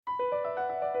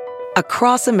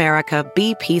Across America,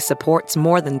 BP supports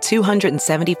more than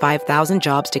 275,000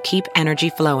 jobs to keep energy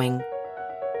flowing.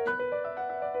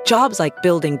 Jobs like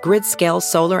building grid-scale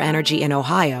solar energy in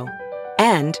Ohio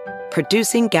and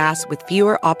producing gas with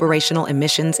fewer operational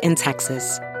emissions in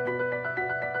Texas.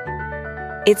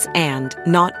 It's and,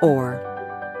 not or.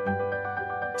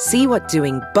 See what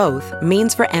doing both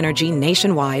means for energy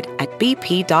nationwide at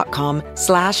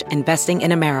bp.com/investing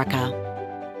in America.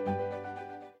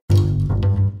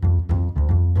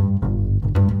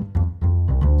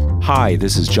 Hi,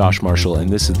 this is Josh Marshall, and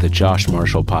this is the Josh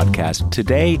Marshall Podcast.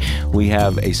 Today, we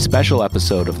have a special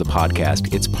episode of the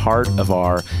podcast. It's part of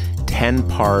our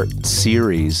 10-part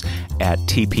series at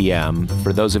TPM.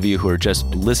 For those of you who are just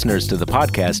listeners to the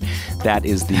podcast, that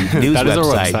is the news that website. Is our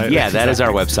website. Yeah, that is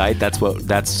our website. That's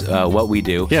what we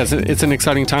do. Yeah, it's an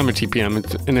exciting time at TPM.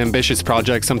 It's an ambitious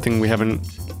project, something we haven't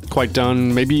quite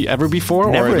done maybe ever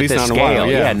before, never or at least not in a while.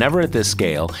 Yeah, never at this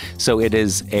scale. So it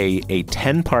is a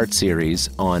 10-part series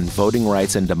on voting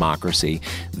rights and democracy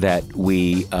that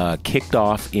we kicked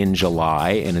off in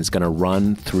July and is going to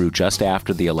run through just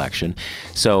after the election.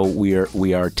 So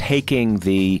we are taking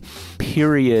the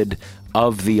period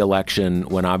of the election,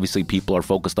 when obviously people are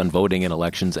focused on voting in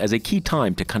elections, as a key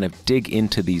time to kind of dig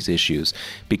into these issues,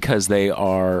 because they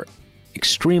are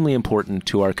extremely important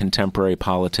to our contemporary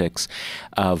politics.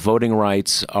 Voting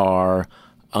rights are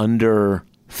under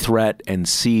threat and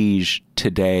siege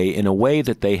today in a way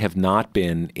that they have not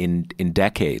been in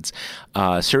decades.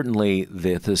 Certainly,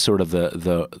 the sort of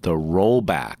the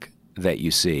rollback that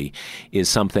you see is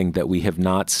something that we have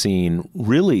not seen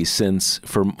really since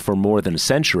for more than a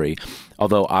century.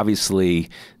 Although obviously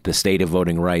the state of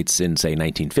voting rights in, say,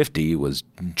 1950 was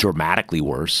dramatically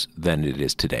worse than it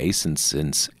is today,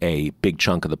 since a big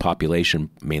chunk of the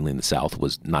population, mainly in the South,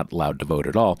 was not allowed to vote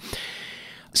at all.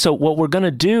 So what we're going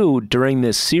to do during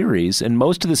this series, and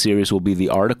most of the series will be the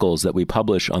articles that we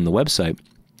publish on the website,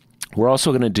 we're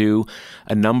also going to do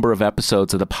a number of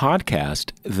episodes of the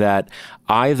podcast that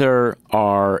either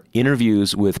are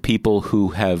interviews with people who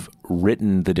have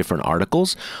written the different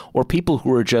articles, or people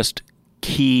who are just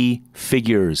key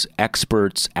figures,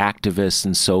 experts, activists,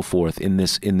 and so forth in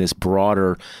this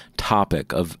broader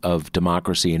topic of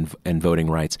democracy and voting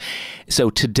rights.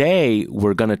 So today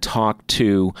we're going to talk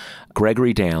to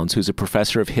Gregory Downs, who's a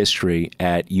professor of history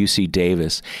at UC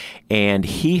Davis, and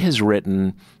he has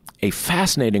written a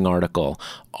fascinating article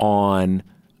on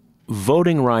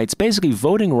voting rights, basically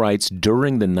voting rights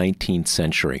during the 19th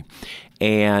century.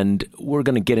 And we're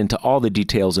going to get into all the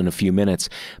details in a few minutes.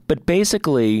 But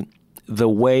basically, the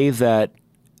way that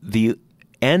the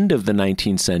end of the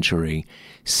 19th century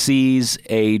sees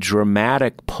a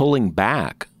dramatic pulling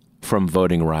back from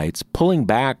voting rights, pulling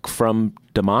back from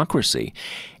democracy.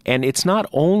 And it's not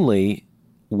only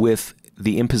with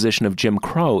the imposition of Jim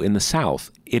Crow in the South.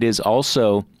 It is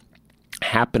also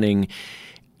happening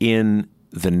in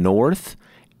the North,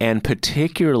 and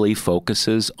particularly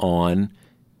focuses on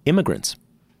immigrants.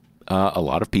 A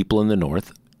lot of people in the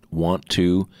North want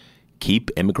to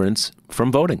keep immigrants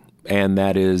from voting, and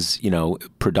that is,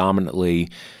 predominantly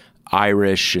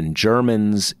Irish and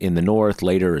Germans in the North,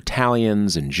 later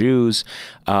Italians and Jews.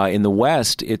 In the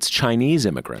West, it's Chinese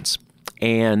immigrants.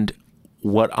 And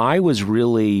what I was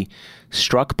really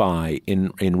struck by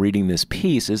in reading this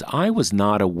piece is I was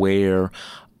not aware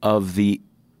of the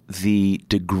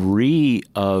degree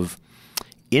of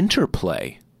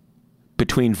interplay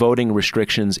between voting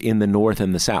restrictions in the North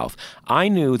and the South. I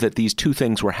knew that these two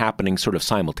things were happening sort of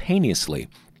simultaneously,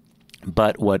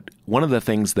 but one of the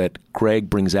things that Greg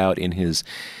brings out in his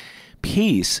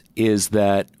piece is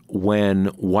that when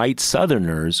white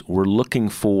Southerners were looking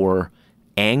for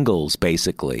angles,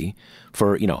 basically,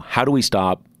 for, how do we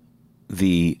stop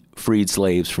the freed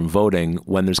slaves from voting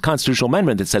when there's a constitutional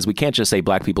amendment that says we can't just say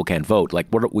black people can't vote? Like,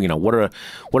 what are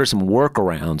some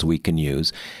workarounds we can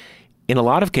use? In a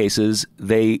lot of cases,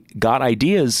 they got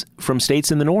ideas from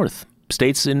states in the North,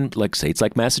 states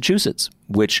like Massachusetts,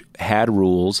 which had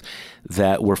rules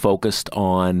that were focused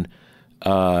on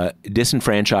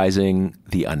disenfranchising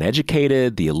the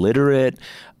uneducated, the illiterate,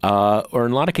 or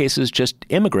in a lot of cases just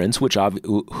immigrants,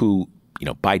 who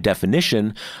by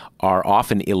definition are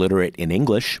often illiterate in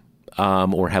English,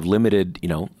 or have limited,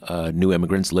 new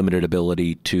immigrants, limited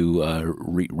ability to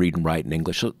read and write in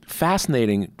English. So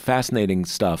fascinating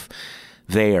stuff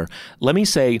there. Let me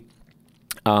say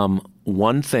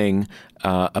one thing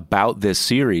about this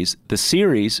series. The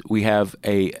series, we have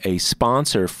a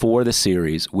sponsor for the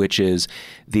series, which is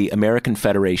the American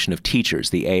Federation of Teachers,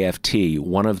 the AFT,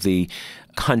 one of the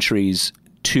country's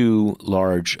two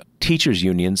large teachers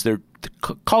unions. They're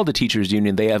called the teachers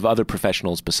union. They have other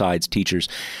professionals besides teachers.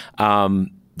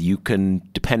 You can,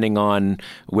 depending on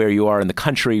where you are in the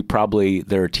country, probably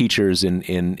there are teachers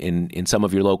in some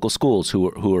of your local schools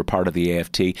who are part of the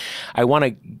AFT. I want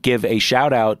to give a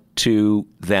shout out to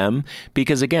them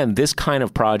because, again, this kind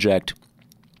of project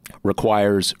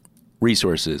requires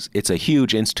resources. It's a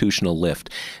huge institutional lift.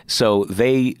 So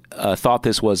they thought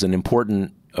this was an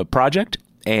important project,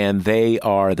 and they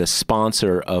are the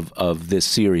sponsor of this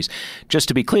series. Just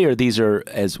to be clear, these are,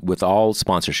 as with all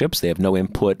sponsorships, they have no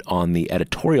input on the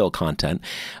editorial content,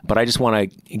 but I just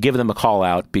want to give them a call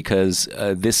out because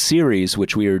this series,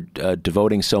 which we are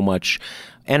devoting so much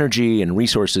energy and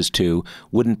resources to,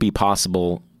 wouldn't be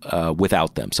possible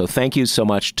without them. So thank you so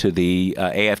much to the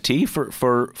AFT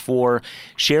for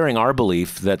sharing our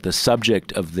belief that the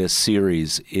subject of this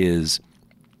series is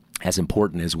as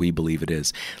important as we believe it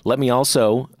is. Let me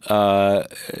also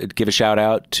give a shout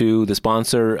out to the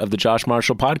sponsor of the Josh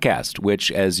Marshall podcast,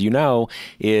 which, as you know,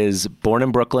 is born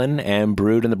in Brooklyn and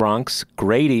brewed in the Bronx.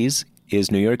 Grady's is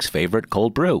New York's favorite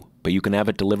cold brew, but you can have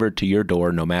it delivered to your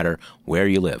door no matter where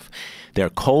you live. Their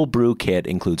cold brew kit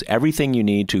includes everything you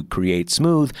need to create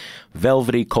smooth,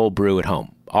 velvety cold brew at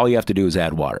home. All you have to do is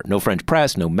add water. No French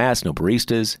press, no mess, no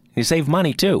baristas. You save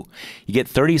money, too. You get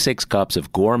 36 cups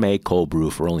of gourmet cold brew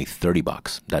for only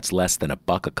 $30. That's less than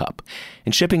 $1 a cup.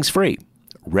 And shipping's free.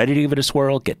 Ready to give it a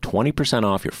swirl? Get 20%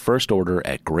 off your first order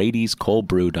at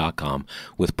Grady'sColdBrew.com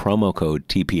with promo code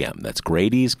TPM. That's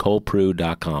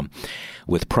Grady'sColdBrew.com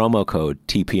with promo code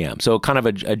TPM. So kind of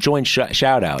a joint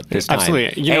shout out this time.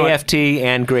 Absolutely. AFT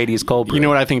and Grady's Cold Brew. You know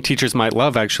what I think teachers might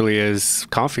love, actually, is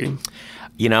coffee.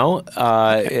 You know,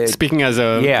 speaking as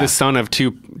the son of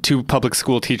two public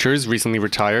school teachers, recently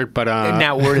retired. But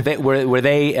now were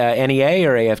they NEA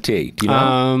or AFT? Do you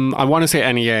know? I want to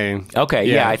say NEA. Okay,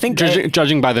 yeah, I think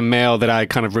judging by the mail that I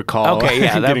kind of recall. Okay,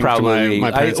 yeah, that probably.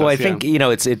 My I think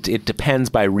it depends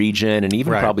by region and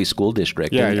even probably school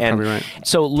district. Yeah, you're probably right.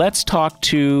 So let's talk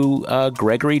to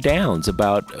Gregory Downs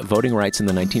about voting rights in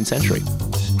the 19th century.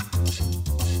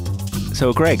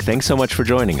 So, Greg, thanks so much for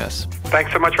joining us.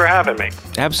 Thanks so much for having me.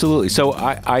 Absolutely. So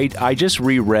I just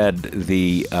reread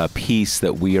the piece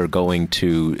that we are going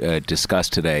to discuss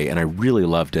today, and I really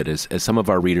loved it. As some of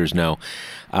our readers know,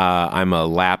 I'm a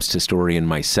lapsed historian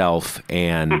myself,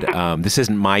 and this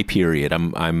isn't my period.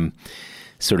 I'm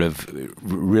sort of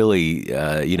really,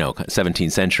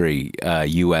 17th century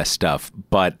U.S. stuff.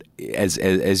 But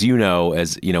as you know,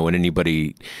 when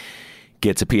anybody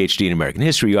gets a PhD in American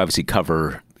history, you obviously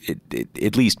cover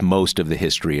at least most of the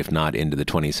history, if not into the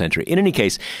 20th century. In any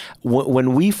case,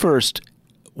 when we first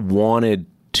wanted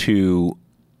to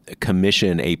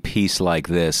commission a piece like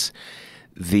this,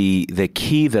 the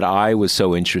key that I was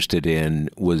so interested in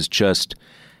was just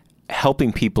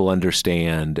helping people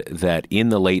understand that in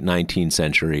the late 19th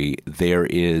century, there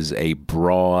is a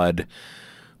broad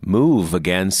move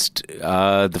against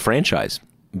the franchise,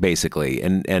 basically.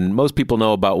 And most people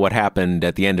know about what happened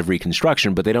at the end of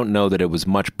Reconstruction, but they don't know that it was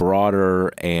much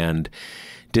broader and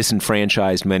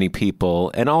disenfranchised many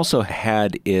people, and also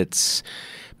had its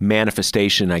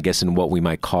manifestation, I guess, in what we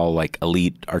might call like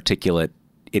elite articulate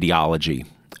ideology,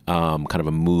 kind of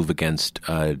a move against,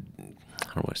 I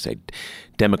don't want to say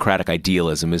democratic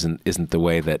idealism isn't the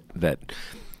way that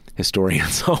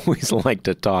historians always like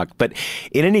to talk. But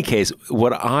in any case,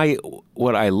 what I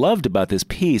loved about this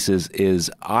piece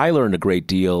is I learned a great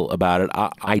deal about it.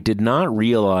 I did not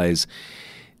realize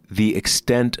the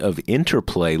extent of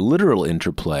interplay, literal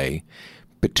interplay,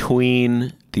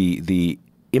 between the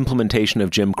implementation of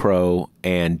Jim Crow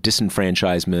and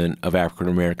disenfranchisement of African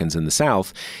Americans in the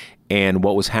South and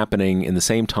what was happening in the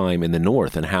same time in the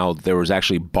North, and how there was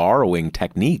actually borrowing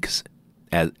techniques,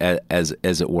 as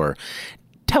it were.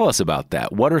 Tell us about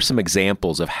that. What are some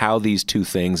examples of how these two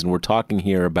things, and we're talking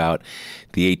here about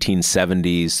the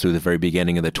 1870s through the very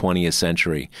beginning of the 20th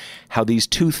century, how these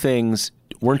two things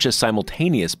weren't just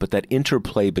simultaneous, but that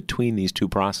interplay between these two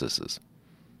processes?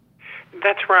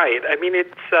 That's right. I mean,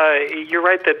 you're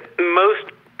right that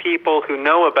most people who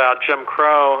know about Jim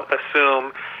Crow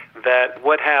assume that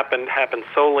what happened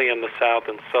solely in the South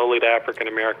and solely to African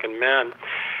American men.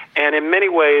 And in many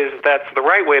ways, that's the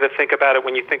right way to think about it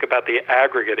when you think about the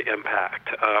aggregate impact.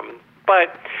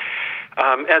 But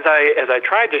as I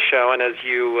tried to show, and as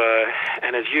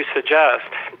you suggest,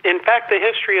 in fact, the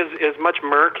history is much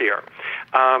murkier,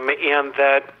 and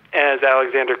that, as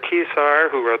Alexander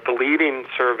Keesar, who wrote the leading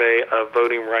survey of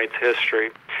voting rights history,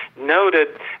 noted,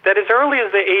 that as early as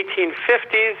the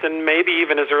 1850s and maybe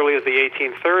even as early as the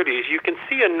 1830s, you can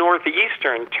see a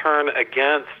northeastern turn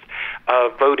against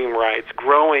of voting rights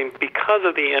growing because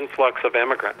of the influx of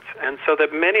immigrants. And so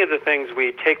that many of the things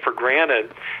we take for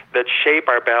granted that shape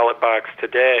our ballot box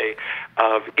today,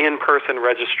 of in-person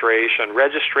registration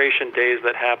days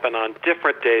that happen on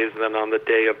different days than on the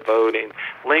day of voting,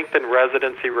 lengthened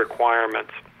residency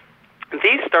requirements,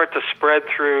 these start to spread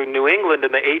through New England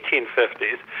in the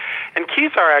 1850s. And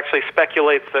Kezar actually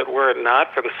speculates that were it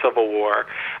not for the Civil War,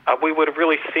 we would have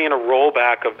really seen a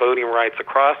rollback of voting rights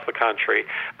across the country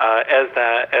as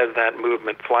that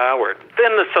movement flowered.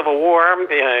 Then the Civil War,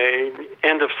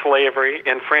 end of slavery,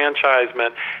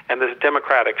 enfranchisement, and this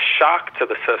democratic shock to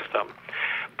the system.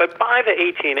 But by the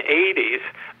 1880s,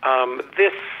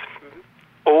 this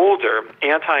older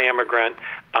anti-immigrant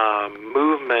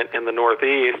movement in the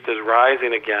Northeast is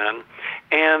rising again,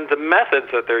 and the methods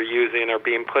that they're using are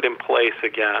being put in place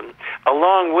again,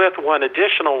 along with one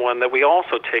additional one that we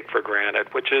also take for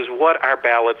granted, which is what our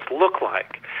ballots look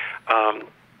like.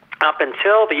 Up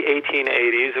until the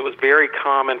 1880s, it was very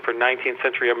common for 19th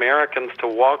century Americans to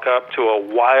walk up to a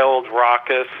wild,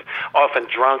 raucous, often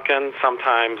drunken,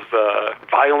 sometimes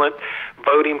violent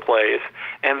voting place,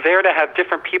 and there to have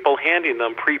different people handing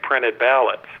them pre-printed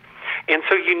ballots. And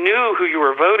so you knew who you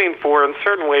were voting for. In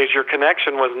certain ways, your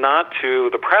connection was not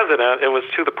to the president, it was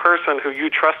to the person who you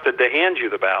trusted to hand you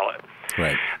the ballot.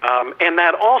 Right. And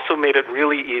that also made it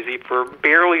really easy for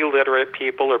barely literate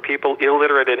people or people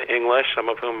illiterate in English, some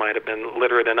of whom might have been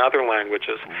literate in other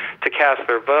languages, to cast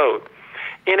their vote.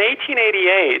 In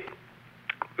 1888,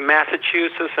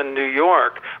 Massachusetts and New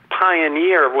York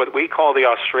pioneered what we call the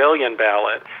Australian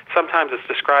ballot. Sometimes it's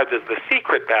described as the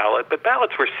secret ballot, but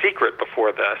ballots were secret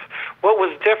before this. What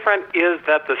was different is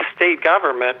that the state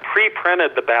government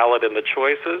pre-printed the ballot and the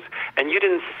choices, and you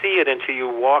didn't see it until you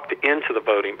walked into the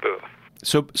voting booth.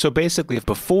 So basically, if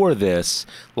before this,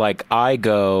 like I,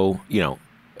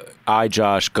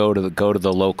 Josh, go to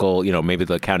the local, maybe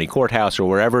the county courthouse or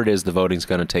wherever it is the voting's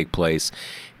going to take place,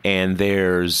 and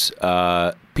there's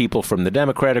people from the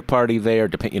Democratic Party there,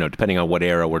 depending on what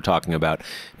era we're talking about,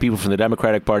 people from the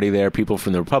Democratic Party there, people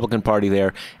from the Republican Party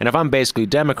there, and if I'm basically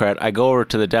Democrat, I go over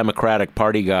to the Democratic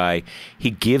Party guy,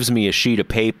 he gives me a sheet of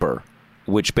paper,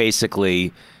 which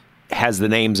basically has the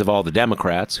names of all the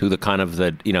Democrats, who the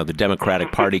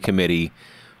Democratic Party committee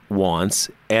wants,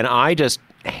 and I just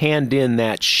hand in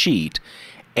that sheet,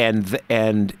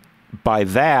 and by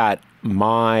that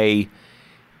I've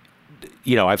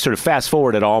sort of fast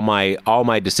forwarded all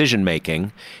my decision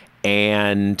making,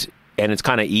 and it's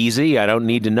kind of easy. I don't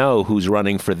need to know who's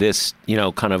running for this,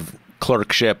 kind of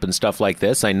clerkship and stuff like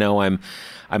this. I know I'm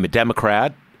a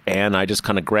Democrat, and I just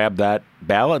kind of grab that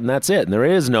ballot, and that's it. And there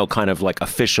is no kind of like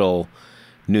official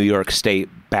New York State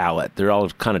ballot. They're all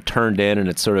kind of turned in, and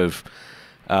it's sort of,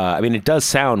 it does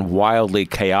sound wildly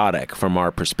chaotic from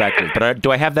our perspective. But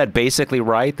do I have that basically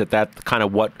right? That kind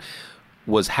of what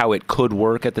was how it could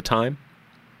work at the time?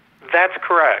 That's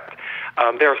correct.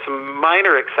 There are some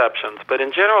minor exceptions, but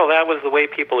in general, that was the way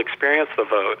people experienced the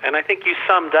vote. And I think you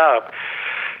summed up.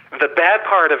 The bad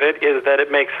part of it is that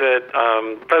it makes it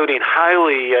voting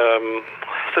highly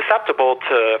susceptible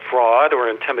to fraud or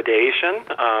intimidation.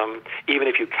 Even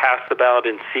if you cast the ballot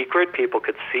in secret, people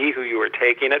could see who you were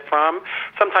taking it from.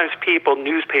 Sometimes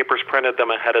newspapers printed them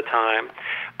ahead of time,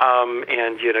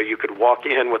 and you could walk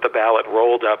in with a ballot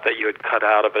rolled up that you had cut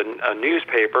out of a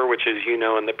newspaper, which, as you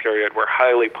know, in the period were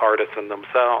highly partisan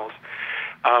themselves.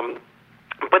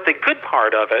 But the good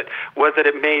part of it was that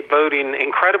it made voting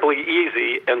incredibly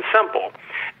easy and simple,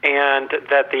 and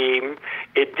that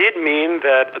it did mean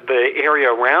that the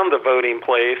area around the voting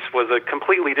place was a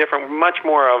completely different, much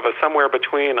more of a somewhere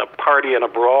between a party and a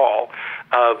brawl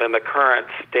than the current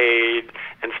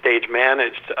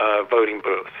stage-managed voting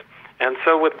booths. And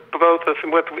so with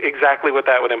exactly what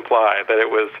that would imply, that it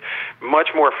was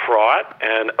much more fraught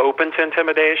and open to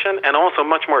intimidation, and also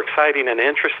much more exciting and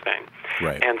interesting.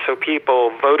 Right. And so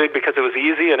people voted because it was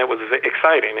easy and it was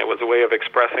exciting. It was a way of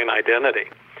expressing identity.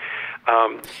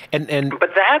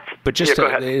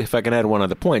 If I can add one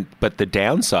other point, but the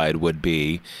downside would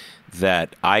be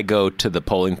that I go to the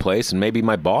polling place and maybe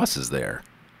my boss is there,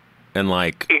 and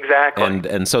exactly,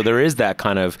 and so there is that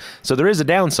kind of there is a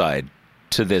downside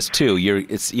to this too.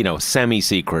 It's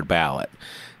semi-secret ballot,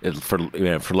 for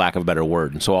lack of a better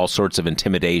word, and so all sorts of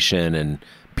intimidation and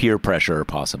peer pressure are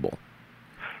possible.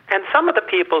 And some of the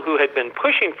people who had been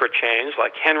pushing for change,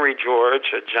 like Henry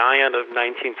George, a giant of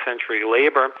 19th century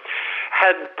labor,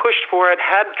 had pushed for it,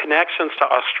 had connections to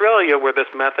Australia where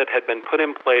this method had been put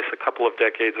in place a couple of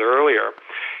decades earlier,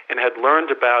 and had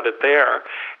learned about it there.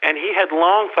 And he had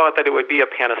long thought that it would be a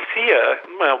panacea.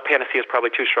 Well, panacea is probably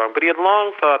too strong, but he had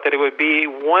long thought that it would be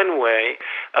one way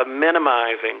of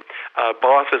minimizing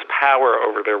bosses' power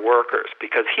over their workers,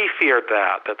 because he feared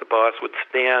that the boss would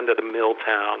stand at a mill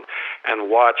town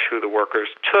and watch who the workers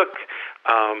took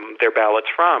their ballots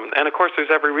from. And of course,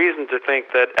 there's every reason to think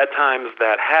that at times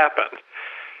that happened.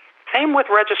 Same with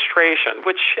registration,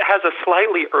 which has a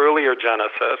slightly earlier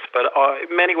genesis, but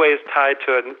in many ways tied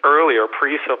to an earlier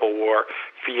pre-Civil War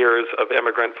fears of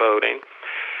immigrant voting.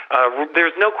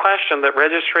 There's no question that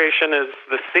registration is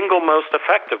the single most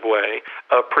effective way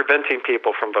of preventing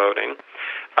people from voting,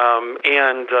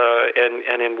 and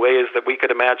in ways that we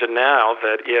could imagine now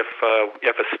that if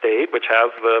a state, which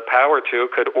has the power to,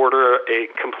 could order a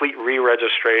complete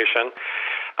re-registration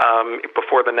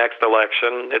before the next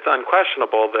election, it's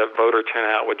unquestionable that voter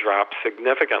turnout would drop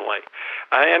significantly.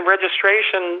 And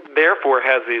registration, therefore,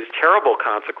 has these terrible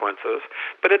consequences,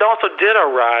 but it also did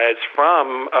arise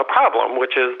from a problem,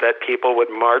 which is that people would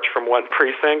march from one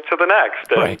precinct to the next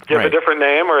and give a different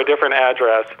name or a different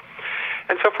address.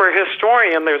 And so for a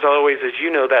historian, there's always, as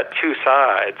you know, that two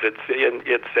sides.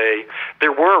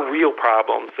 There were real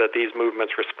problems that these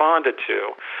movements responded to,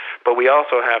 but we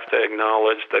also have to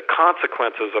acknowledge the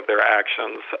consequences of their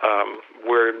actions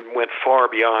went far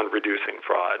beyond reducing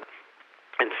fraud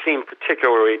and seemed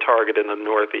particularly targeted in the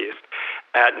Northeast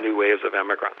at new waves of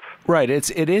immigrants. Right.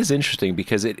 It is interesting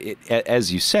because it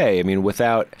as you say, I mean,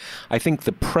 I think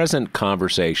the present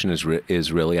conversation is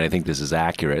really, and I think this is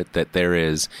accurate, that there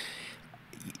is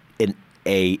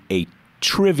a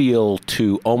trivial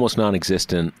to almost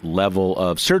non-existent level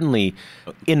of certainly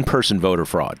in-person voter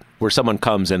fraud, where someone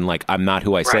comes and like, I'm not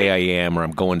who I say I am, or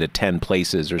I'm going to 10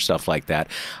 places or stuff like that.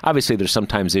 Obviously, there's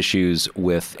sometimes issues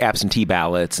with absentee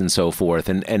ballots and so forth,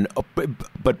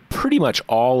 but pretty much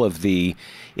all of in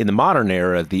the modern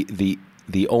era,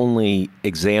 the only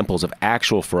examples of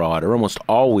actual fraud are almost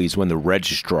always when the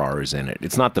registrar is in it.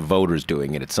 It's not the voters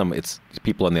doing it. It's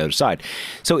people on the other side.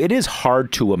 So it is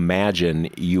hard to imagine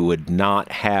you would not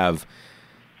have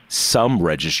some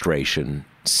registration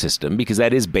system, because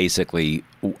that is basically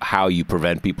how you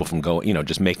prevent people from going,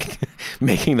 just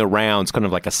making the rounds, kind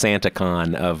of like a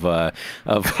SantaCon of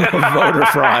voter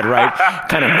fraud, right?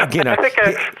 Kind of, I think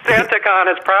a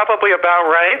SantaCon is probably about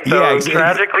right. So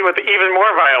tragically, with even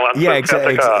more violence.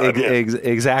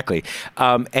 Exactly.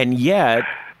 And yet,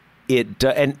 it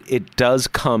does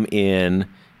come in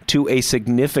to a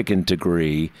significant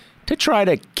degree to try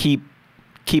to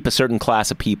keep a certain class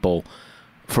of people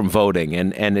from voting,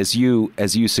 and as you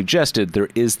suggested, there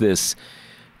is this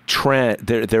trend,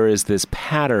 there is this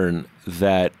pattern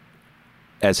that,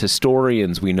 as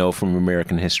historians, we know from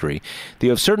American history, you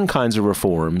have certain kinds of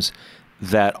reforms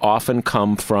that often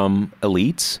come from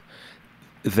elites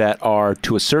that are,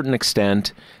 to a certain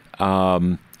extent,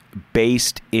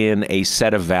 based in a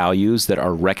set of values that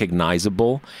are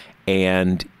recognizable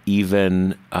and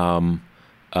even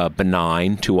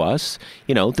benign to us.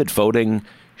 That voting.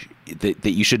 That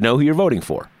you should know who you're voting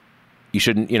for. You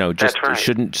shouldn't,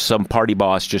 shouldn't some party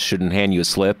boss shouldn't hand you a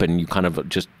slip and you kind of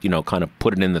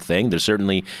put it in the thing. There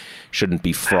certainly shouldn't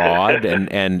be fraud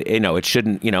and it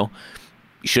shouldn't, you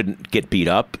shouldn't get beat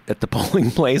up at the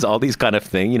polling place, all these kind of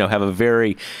things, have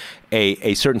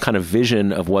a certain kind of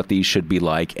vision of what these should be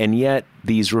like. And yet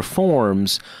these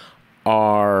reforms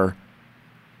are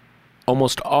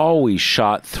almost always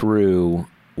shot through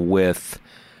with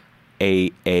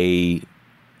a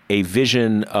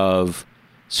vision of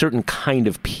certain kind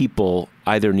of people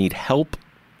either need help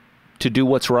to do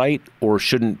what's right or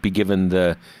shouldn't be given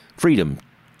the freedom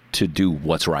to do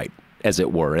what's right, as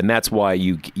it were. And that's why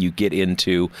you get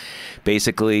into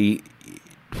basically,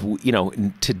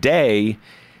 today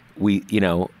we,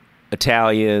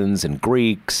 Italians and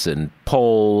Greeks and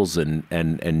Poles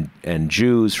and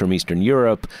Jews from Eastern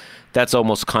Europe, that's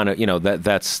almost kind of,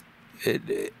 that's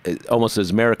almost as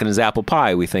American as apple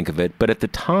pie, we think of it. But at the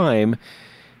time,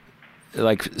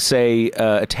 like, say,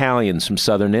 Italians from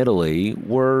southern Italy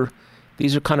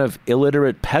these are kind of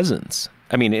illiterate peasants.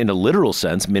 I mean, in a literal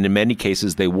sense, in many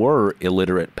cases, they were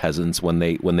illiterate peasants when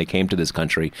they came to this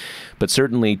country. But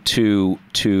certainly to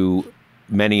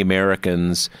many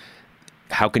Americans,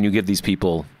 how can you give these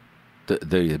people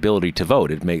the ability to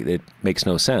vote? It makes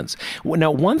no sense.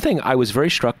 Now, one thing I was very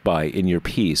struck by in your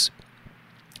piece,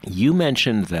 you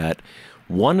mentioned that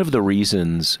one of the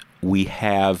reasons we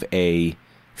have a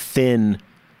thin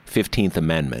 15th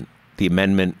Amendment, the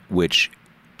amendment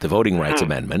the Voting Rights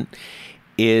Amendment,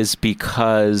 is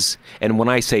because, and when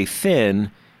I say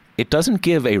thin, It doesn't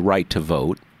give a right to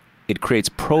vote. It creates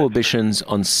prohibitions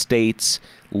on states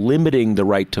limiting the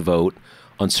right to vote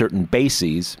on certain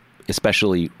bases,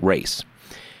 especially race.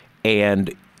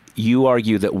 And you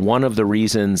argue that one of the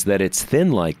reasons that it's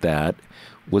thin like that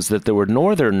was that there were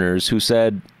Northerners who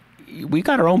said, we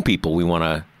got our own people we want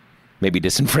to maybe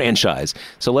disenfranchise.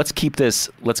 So let's keep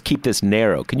this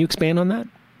narrow. Can you expand on that?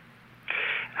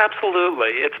 Absolutely.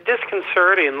 It's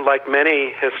disconcerting, like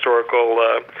many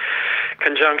historical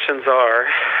conjunctions are,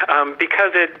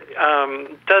 because it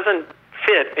doesn't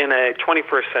fit in a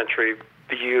 21st century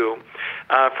view.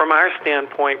 From our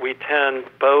standpoint, we tend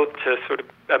both to sort of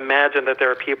imagine that there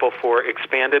are people for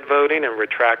expanded voting and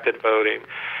retracted voting,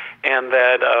 and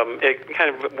that it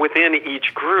kind of within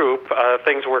each group,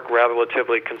 things work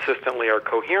relatively consistently or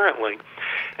coherently.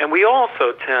 And we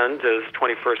also tend, as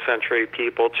 21st century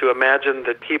people, to imagine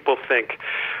that people think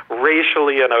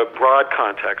racially in a broad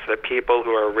context, that people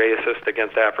who are racist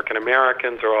against African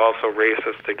Americans are also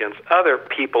racist against other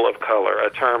people of color,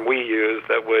 a term we use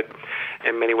that would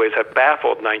in many ways have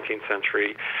baffled 19th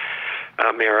century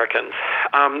Americans.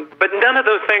 But none of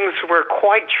those things were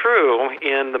quite true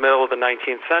in the middle of the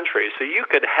 19th century. So you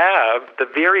could have the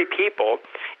very people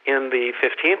in the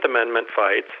 15th Amendment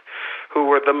fights who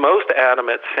were the most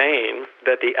adamant saying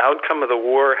that the outcome of the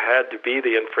war had to be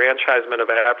the enfranchisement of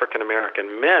African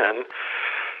American men,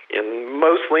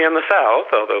 mostly in the South,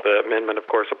 although the amendment, of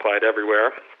course, applied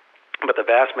everywhere, but the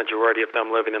vast majority of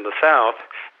them living in the South.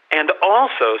 And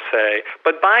also say,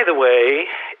 but by the way,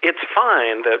 it's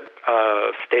fine that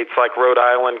states like Rhode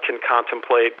Island can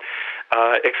contemplate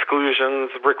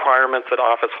exclusions, requirements that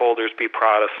office holders be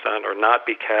Protestant or not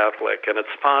be Catholic, and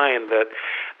it's fine that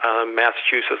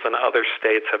Massachusetts and other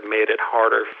states have made it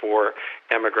harder for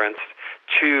immigrants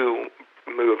to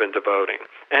move into voting.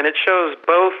 And it shows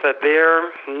both that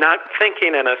they're not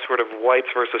thinking in a sort of whites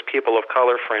versus people of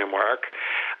color framework,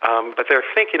 but they're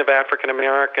thinking of African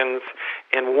Americans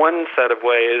in one set of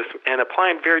ways and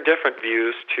applying very different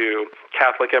views to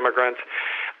Catholic immigrants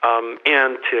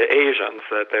and to Asians,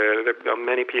 that there are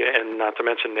many people, and not to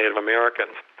mention Native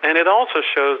Americans. And it also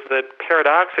shows that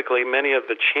paradoxically many of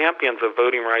the champions of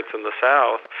voting rights in the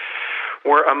South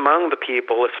were among the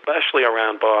people, especially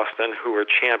around Boston, who were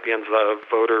champions of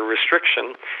voter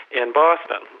restriction in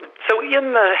Boston. So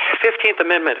in the 15th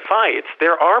Amendment fights,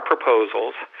 there are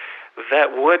proposals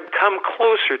that would come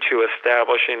closer to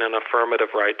establishing an affirmative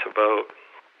right to vote.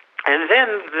 And then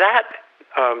that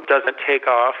doesn't take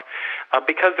off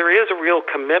because there is a real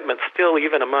commitment still,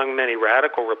 even among many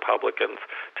radical Republicans,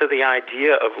 to the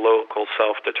idea of local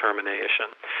self-determination.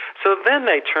 So then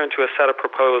they turn to a set of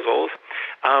proposals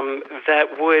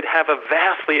that would have a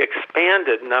vastly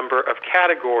expanded number of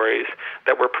categories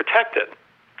that were protected.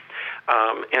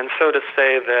 And so to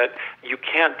say that you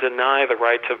can't deny the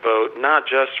right to vote, not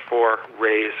just for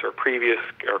race or previous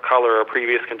or color or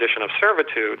previous condition of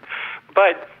servitude,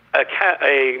 but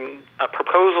a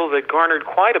proposal that garnered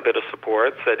quite a bit of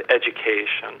support said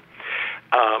education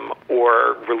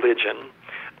or religion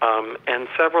and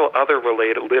several other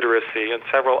related literacy and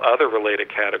several other related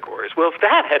categories. Well, if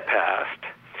that had passed,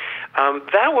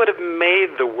 that would have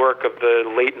made the work of the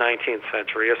late 19th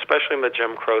century, especially in the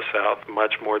Jim Crow South,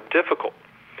 much more difficult.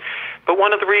 But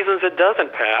one of the reasons it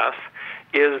doesn't pass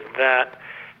is that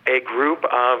a group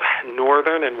of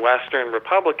Northern and Western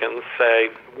Republicans say,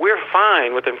 we're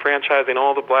fine with enfranchising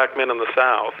all the black men in the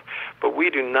South, but we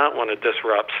do not want to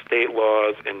disrupt state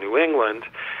laws in New England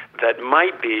that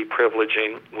might be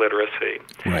privileging literacy.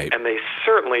 Right. And they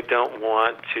certainly don't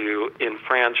want to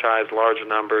enfranchise large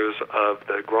numbers of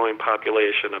the growing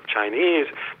population of Chinese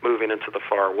moving into the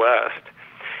far West.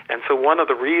 And so one of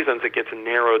the reasons it gets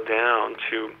narrowed down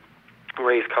to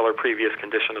race, color, previous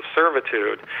condition of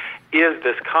servitude is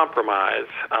this compromise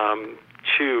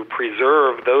to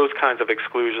preserve those kinds of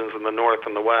exclusions in the North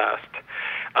and the West,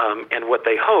 and what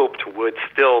they hoped would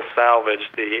still salvage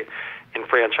the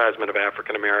enfranchisement of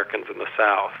African Americans in the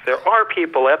South. There are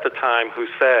people at the time who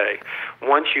say,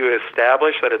 once you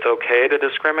establish that it's okay to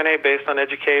discriminate based on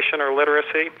education or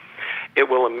literacy, it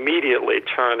will immediately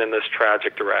turn in this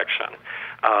tragic direction.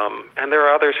 And there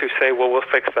are others who say, well, we'll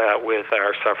fix that with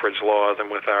our suffrage laws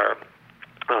and with our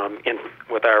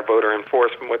voter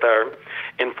enforcement, with our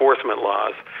enforcement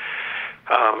laws.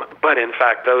 But in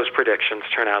fact, those predictions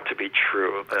turn out to be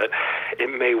true, that it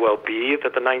may well be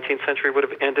that the 19th century would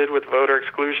have ended with voter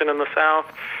exclusion in the South,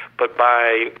 but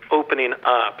by opening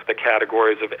up the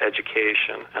categories of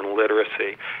education and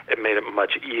literacy, it made it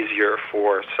much easier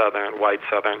for white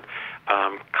Southern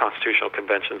constitutional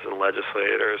conventions and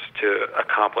legislators to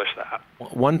accomplish that.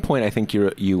 One point I think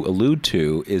you allude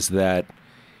to is that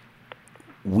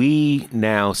we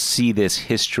now see this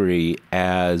history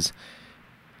as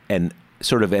an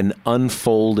sort of an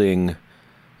unfolding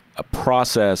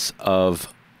process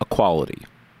of equality,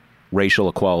 racial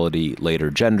equality,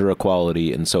 later gender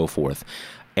equality, and so forth.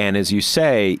 And as you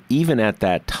say, even at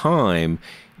that time,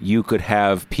 you could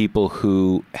have people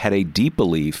who had a deep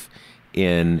belief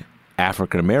in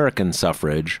African American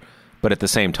suffrage, but at the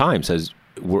same time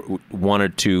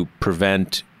wanted to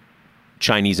prevent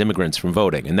Chinese immigrants from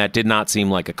voting, and that did not seem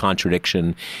like a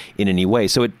contradiction in any way.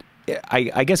 So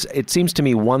I guess it seems to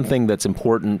me one thing that's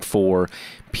important for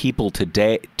people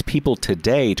today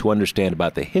to understand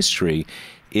about the history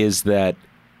is that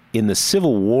in the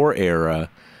Civil War era,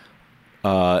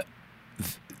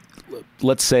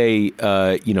 let's say,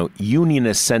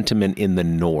 unionist sentiment in the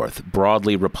North,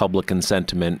 broadly Republican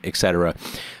sentiment, et cetera,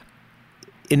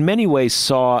 in many ways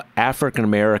saw African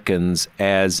Americans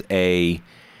as a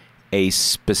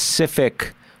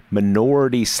specific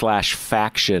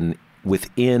minority/faction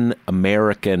within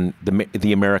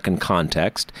the American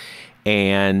context,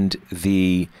 and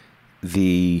the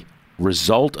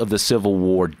result of the Civil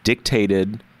War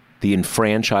dictated the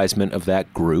enfranchisement of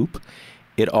that group.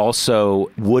 It also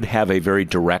would have a very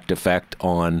direct effect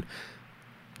on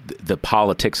the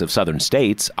politics of southern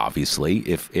states, obviously,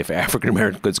 if African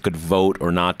Americans could vote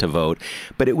or not to vote.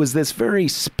 But it was this very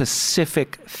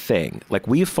specific thing. Like,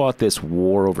 we fought this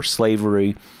war over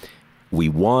slavery. We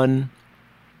won.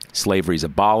 Slavery's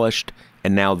abolished.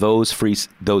 And now those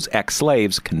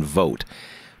ex-slaves can vote.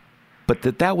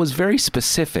 But that was very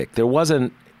specific. There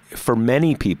wasn't, for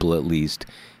many people at least,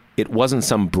 it wasn't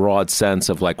some broad sense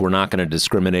of like, we're not going to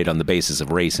discriminate on the basis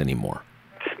of race anymore.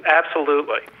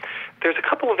 Absolutely. There's a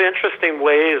couple of interesting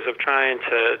ways of trying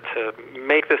to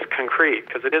make this concrete,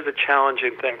 because it is a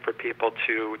challenging thing for people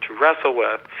to wrestle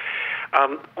with.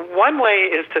 One way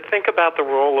is to think about the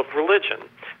role of religion.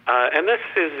 And this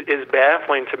is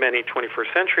baffling to many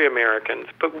 21st century Americans.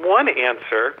 But one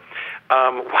answer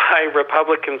why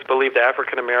Republicans believed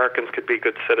African Americans could be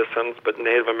good citizens, but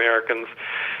Native Americans,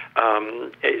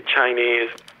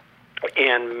 Chinese,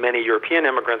 and many European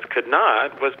immigrants could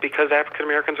not, was because African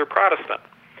Americans are Protestant.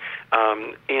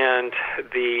 And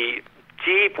the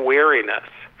deep wariness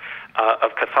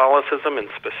of Catholicism, and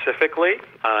specifically,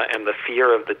 and the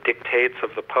fear of the dictates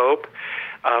of the Pope,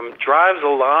 drives a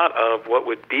lot of what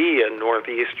would be a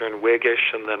northeastern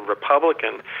Whiggish and then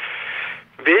Republican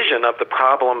vision of the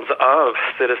problems of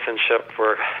citizenship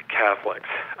for Catholics.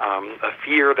 A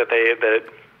fear that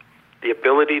the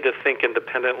ability to think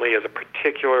independently is a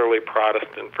particularly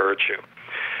Protestant virtue.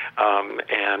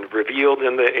 And revealed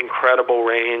in the incredible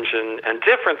range and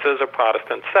differences of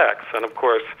Protestant sects. And of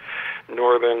course,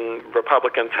 Northern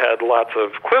Republicans had lots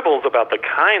of quibbles about the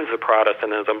kinds of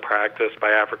Protestantism practiced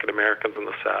by African Americans in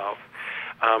the South.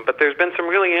 But there's been some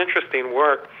really interesting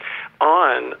work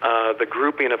on the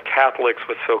grouping of Catholics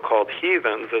with so-called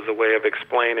heathens as a way of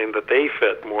explaining that they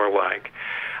fit more like,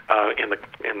 in the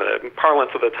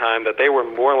parlance of the time, that they were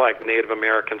more like Native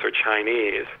Americans or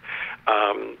Chinese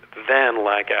than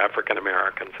like African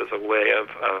Americans, as a way of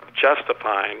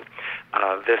justifying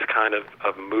this kind of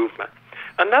movement.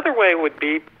 Another way would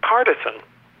be partisan,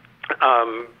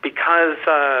 because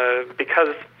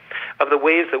of the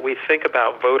ways that we think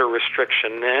about voter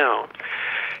restriction now.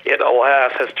 It,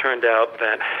 alas, has turned out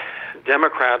that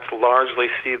Democrats largely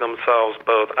see themselves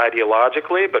both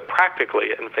ideologically but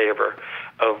practically in favor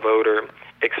of voter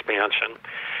expansion.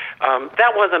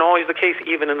 That wasn't always the case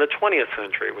even in the 20th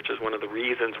century, which is one of the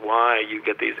reasons why you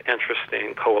get these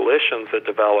interesting coalitions that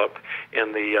develop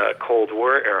in the Cold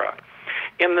War era.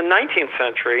 In the 19th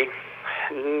century,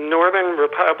 Northern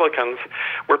Republicans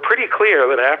were pretty clear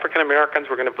that African Americans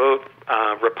were going to vote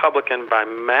Republican by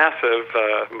massive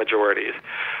majorities,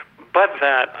 but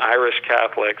that Irish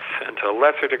Catholics, and to a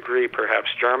lesser degree perhaps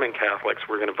German Catholics,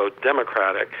 were going to vote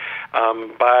Democratic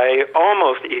by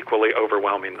almost equally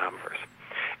overwhelming numbers.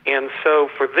 And so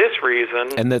for this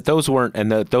reason... And that those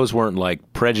weren't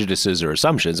like prejudices or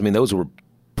assumptions. I mean, those were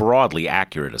broadly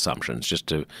accurate assumptions, just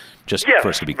for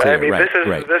us to be clear. I mean,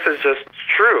 this is just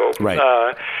true. Right.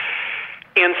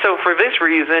 And so for this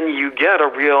reason, you get a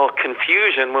real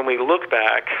confusion when we look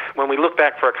back. When we look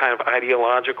back for a kind of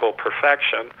ideological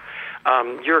perfection,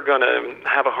 you're going to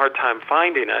have a hard time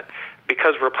finding it,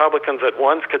 because Republicans at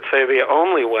once could say the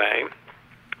only way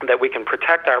that we can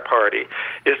protect our party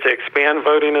is to expand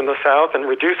voting in the South and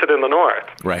reduce it in the North.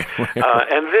 Right.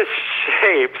 And this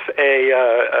shapes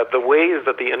the ways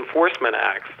that the enforcement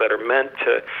acts that are meant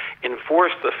to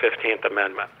enforce the 15th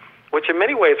Amendment, which in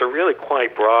many ways are really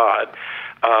quite broad,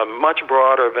 much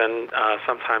broader than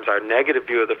sometimes our negative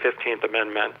view of the 15th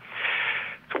Amendment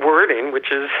wording,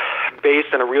 which is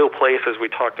based in a real place, as we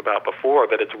talked about before,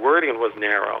 that its wording was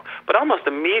narrow. But almost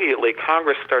immediately,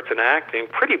 Congress starts enacting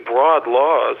pretty broad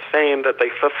laws saying that they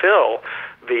fulfill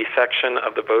the section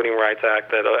of the Voting Rights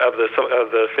Act, of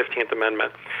the 15th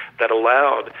Amendment, that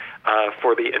allowed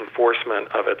for the enforcement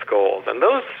of its goals. And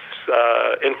those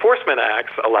enforcement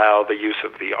acts allow the use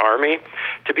of the Army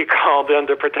to be called in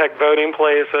to protect voting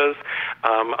places,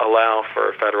 allow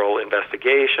for federal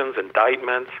investigations,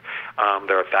 indictments.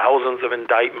 There are thousands of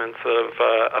indictments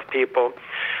of people,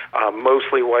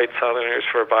 mostly white Southerners,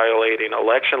 for violating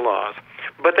election laws.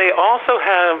 But they also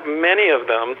have,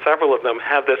 several of them,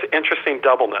 have this interesting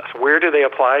doubleness. Where do they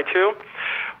apply to?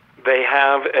 They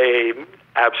have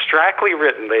abstractly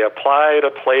written, they apply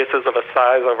to places of a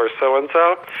size over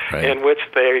so-and-so, right, in which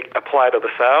they apply to the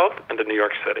South and to New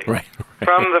York City. Right.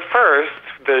 From the first,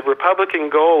 the Republican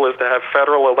goal is to have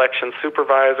federal election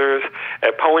supervisors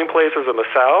at polling places in the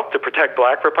South to protect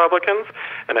black Republicans,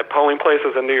 and at polling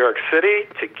places in New York City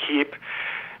to keep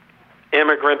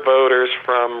immigrant voters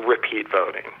from repeat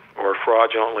voting or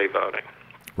fraudulently voting.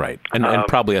 Right. And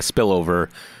probably a spillover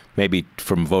maybe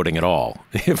from voting at all,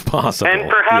 if possible. And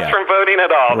perhaps from voting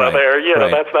at all, right. Though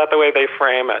that's not the way they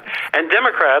frame it. And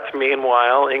Democrats,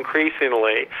 meanwhile,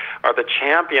 increasingly are the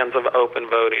champions of open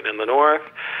voting in the North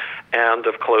and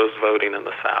of closed voting in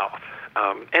the South.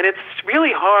 And it's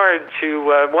really hard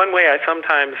to, one way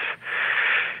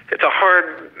it's a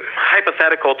hard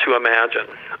hypothetical to imagine.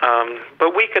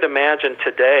 But we could imagine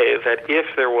today that if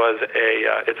there was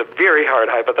it's a very hard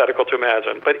hypothetical to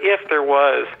imagine, but if there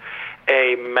was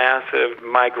a massive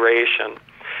migration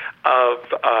of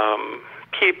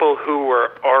people who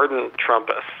were ardent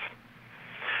Trumpists,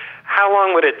 how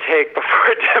long would it take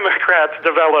before Democrats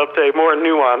developed a more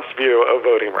nuanced view of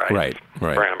voting rights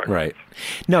for immigrants? Right.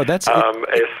 No, that's a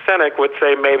cynic would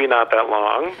say maybe not that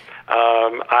long.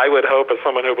 I would hope, as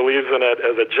someone who believes in it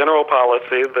as a general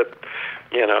policy, that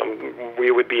we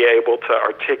would be able to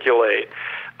articulate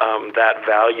that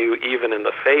value even in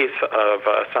the face of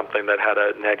something that had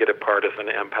a negative partisan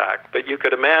impact. But you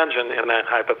could imagine in that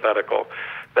hypothetical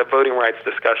that voting rights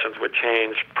discussions would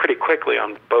change pretty quickly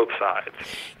on both sides.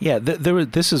 Yeah,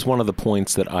 this is one of the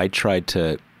points that I tried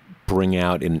to bring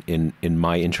out in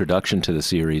my introduction to the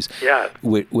series,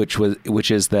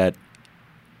 which is that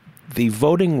the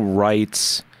voting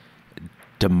rights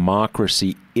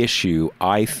democracy issue,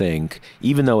 I think,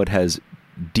 even though it has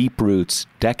deep roots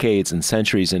decades and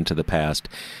centuries into the past,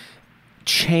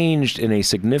 changed in a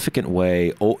significant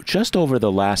way just over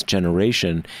the last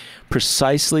generation,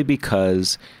 precisely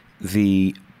because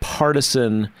the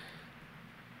partisan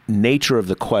nature of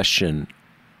the question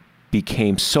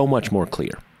became so much more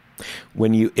clear.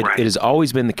 It has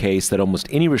always been the case that almost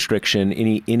any restriction,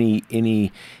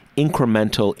 any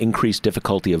incremental increased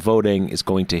difficulty of voting is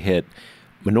going to hit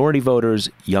minority voters,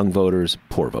 young voters,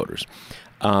 poor voters.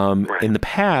 In the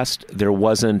past, there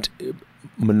wasn't.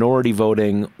 Minority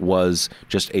voting was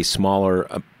just a smaller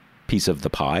piece of the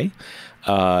pie.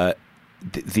 The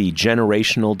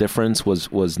generational difference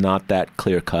was not that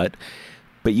clear cut.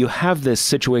 But you have this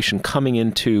situation coming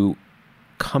into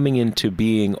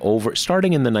being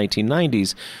starting in the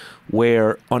 1990s,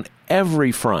 where on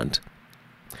every front,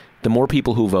 the more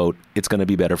people who vote, it's going to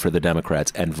be better for the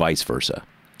Democrats, and vice versa.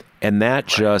 And that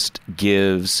just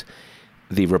gives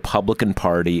the Republican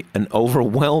Party an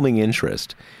overwhelming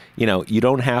interest. You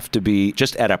don't have to be,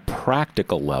 just at a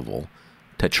practical level,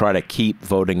 to try to keep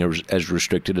voting as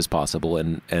restricted as possible,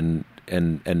 and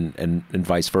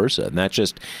vice versa. And that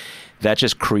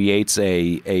just creates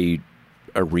a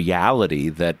reality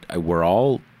that we're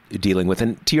all dealing with.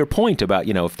 And to your point about,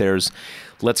 if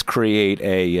let's create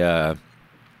a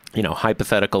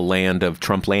hypothetical land of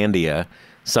Trumplandia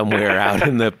somewhere out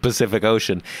in the Pacific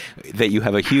Ocean, that you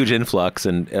have a huge influx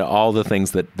and all the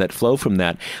things that flow from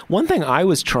that. One thing I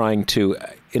was trying to,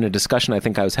 in a discussion I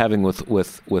think I was having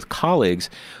with colleagues,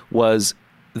 was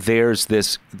there's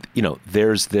this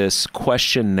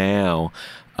question now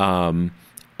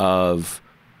of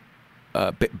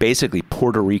basically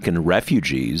Puerto Rican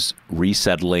refugees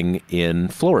resettling in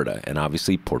Florida. And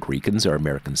obviously Puerto Ricans are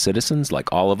American citizens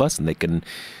like all of us, and they can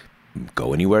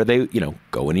go anywhere they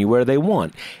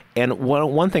want. And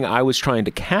one thing I was trying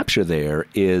to capture there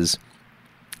is,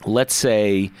 let's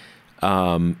say,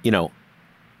 we're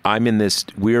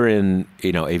in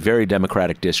a very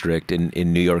Democratic district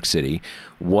in New York City.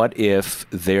 What if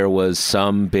there was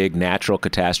some big natural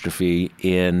catastrophe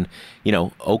in,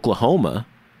 Oklahoma,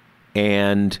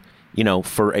 and,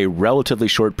 for a relatively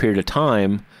short period of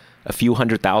time, a few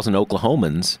 100,000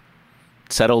 Oklahomans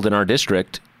settled in our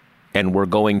district, and we're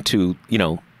going to,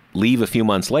 leave a few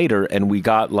months later and we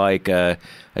got like a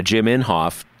Jim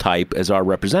Inhofe type as our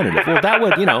representative. Well, that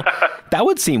would, that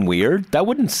would seem weird. That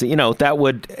wouldn't seem, that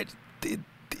would,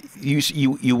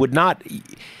 you would not,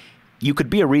 you could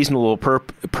be a reasonable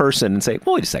person and say,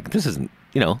 well, wait a second, this isn't,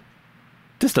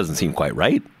 this doesn't seem quite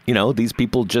right. These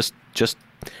people just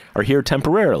are here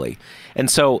temporarily. And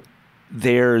so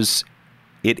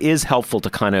it is helpful to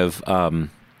kind of,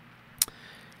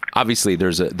 obviously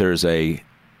there's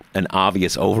an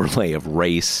obvious overlay of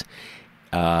race,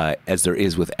 as there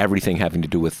is with everything having to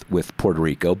do with Puerto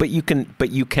Rico. But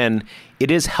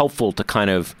it is helpful to kind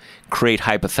of create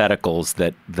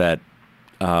hypotheticals that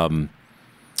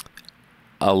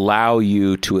allow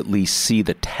you to at least see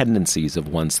the tendencies of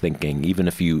one's thinking, even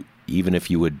if you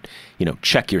would,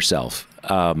 check yourself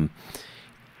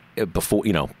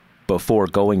before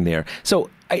going there. So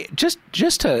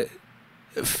just to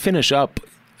finish up,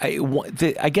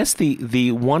 I guess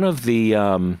the one of the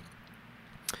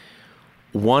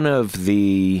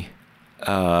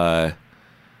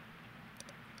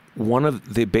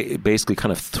basically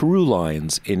kind of through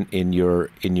lines in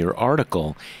your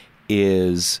article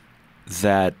is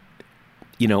that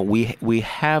we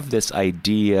have this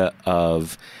idea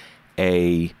of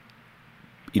a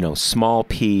small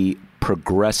p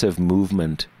progressive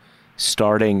movement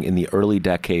starting in the early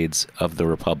decades of the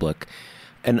Republic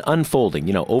and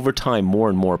unfolding. Over time, more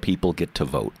and more people get to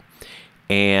vote.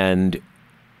 And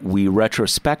we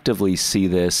retrospectively see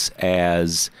this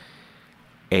as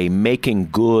a making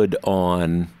good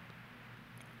on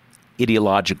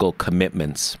ideological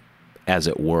commitments, as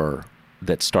it were,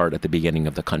 that start at the beginning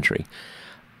of the country.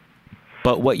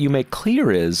 But what you make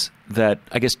clear is that,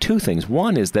 I guess, two things.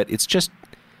 One is that it's just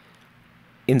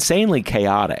insanely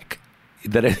chaotic,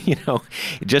 that,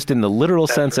 just in the literal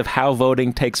sense of how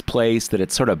voting takes place, that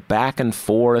it's sort of back and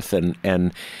forth and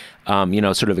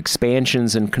sort of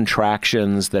expansions and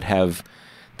contractions that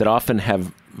often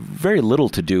have very little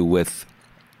to do with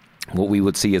what we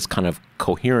would see as kind of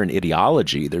coherent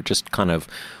ideology. They're just kind of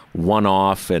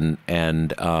one-off and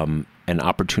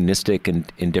opportunistic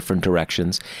in different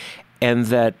directions. And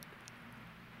that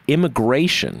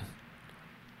immigrant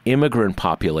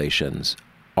populations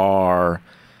are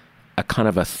a kind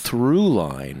of a through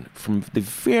line from the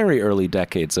very early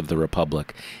decades of the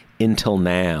Republic until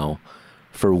now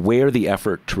for where the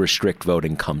effort to restrict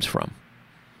voting comes from.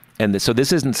 And so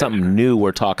this isn't something new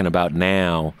we're talking about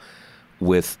now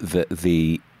with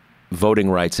the voting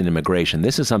rights and immigration.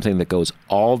 This is something that goes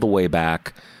all the way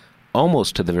back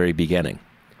almost to the very beginning.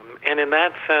 And in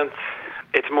that sense,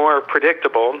 it's more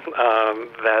predictable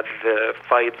that the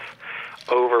fights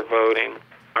over voting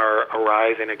are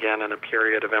arising again in a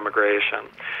period of immigration.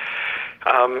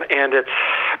 And it's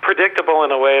predictable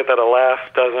in a way that, alas,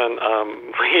 doesn't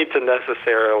lead to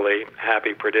necessarily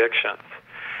happy predictions.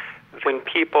 When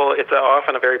people, it's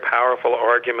often a very powerful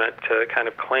argument to kind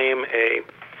of claim a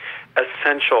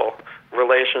essential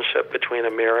relationship between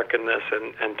Americanness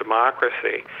and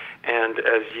democracy. And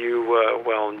as you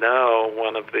well know,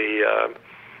 one of the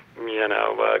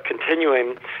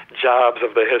continuing jobs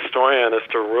of the historian is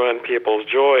to ruin people's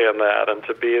joy in that and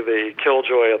to be the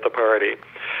killjoy at the party,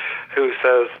 who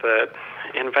says that,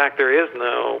 in fact, there is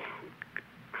no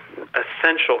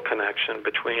essential connection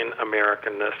between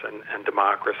Americanness and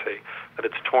democracy, that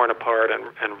it's torn apart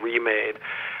and remade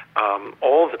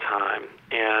all the time,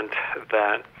 and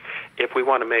that if we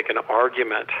want to make an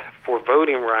argument for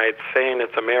voting rights, saying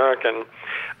it's American,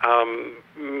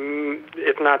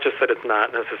 it's not just that it's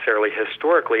not necessarily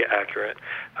historically accurate,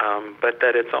 but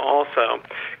that it's also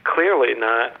clearly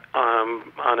not,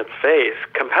 on its face,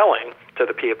 compelling to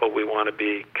the people we want to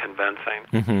be convincing.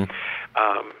 Mm-hmm.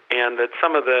 And that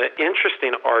some of the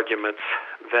interesting arguments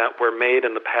that were made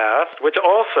in the past, which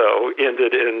also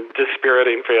ended in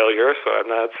dispiriting failure, so I'm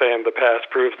not saying the past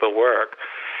proves the work,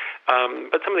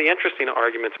 but some of the interesting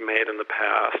arguments made in the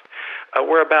past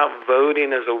were about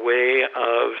voting as a way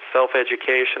of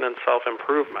self-education and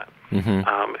self-improvement. Mm-hmm.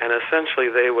 And essentially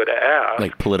they would ask...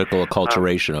 like political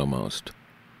acculturation almost.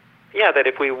 Yeah, that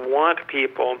if we want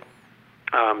people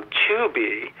to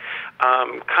be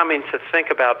coming to think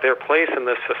about their place in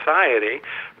this society,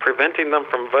 preventing them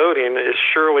from voting is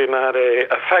surely not an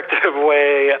effective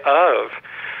way of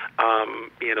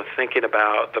thinking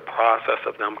about the process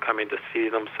of them coming to see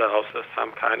themselves as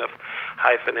some kind of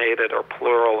hyphenated or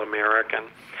plural American,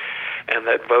 and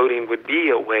that voting would be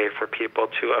a way for people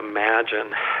to imagine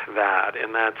that,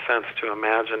 in that sense, to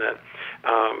imagine it.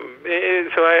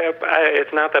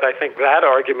 It's not that I think that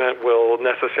argument will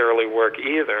necessarily work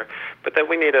either, but that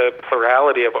we need a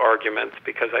plurality of arguments,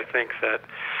 because I think that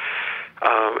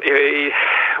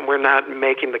we're not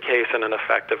making the case in an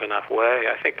effective enough way.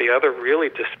 I think the other really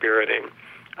dispiriting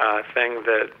thing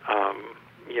that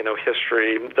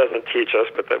history doesn't teach us,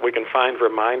 but that we can find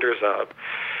reminders of,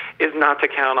 is not to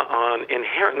count on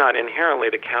not inherently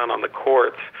to count on the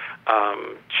courts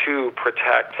to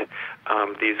protect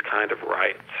these kind of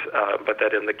rights, but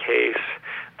that in the case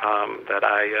that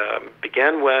I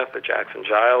began with, the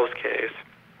Jackson-Giles case,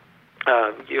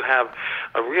 you have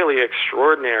a really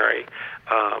extraordinary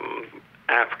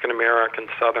African-American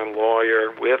Southern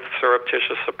lawyer with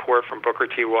surreptitious support from Booker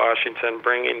T. Washington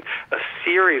bringing a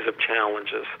series of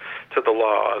challenges to the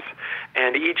laws,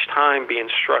 and each time being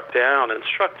struck down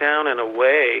in a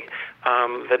way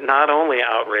that not only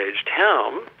outraged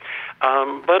him,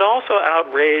 but also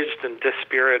outraged and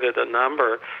dispirited a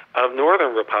number of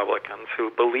Northern Republicans who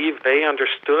believed they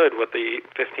understood what the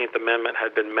 15th Amendment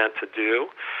had been meant to do,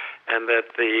 and that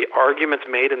the arguments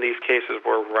made in these cases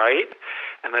were right,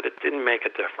 and that it didn't make a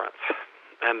difference,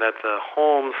 and that the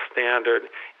Holmes standard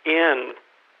in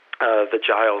the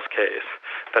Giles case,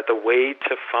 that the way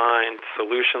to find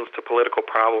solutions to political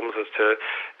problems is to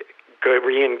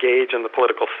re-engage in the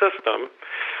political system,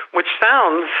 which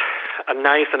sounds a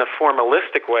nice and a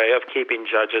formalistic way of keeping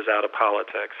judges out of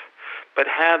politics, but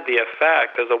had the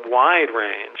effect, as a wide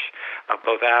range of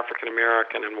both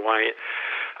African-American and white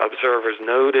observers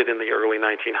noted in the early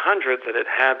 1900s, that it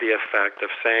had the effect of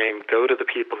saying, go to the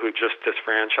people who just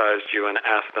disfranchised you and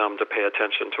ask them to pay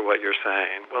attention to what you're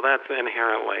saying. Well, that's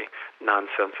inherently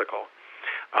nonsensical.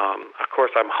 Of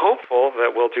course, I'm hopeful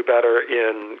that we'll do better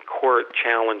in court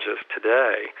challenges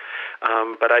today,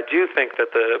 but I do think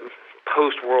that the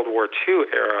post-World War II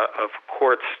era of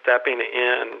courts stepping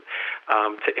in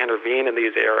to intervene in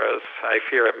these eras, I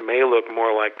fear it may look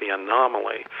more like the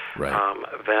anomaly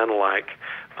than like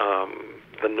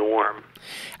the norm.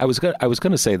 I was going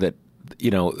to say that,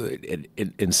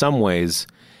 in some ways,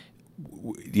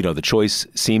 the choice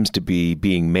seems to be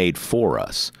being made for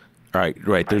us.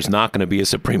 Right. There's not going to be a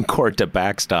Supreme Court to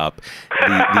backstop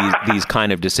these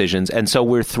kind of decisions, and so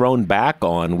we're thrown back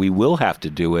on. We will have to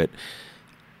do it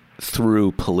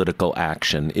through political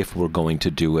action if we're going to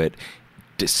do it,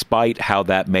 despite how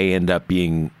that may end up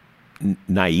being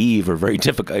naive or very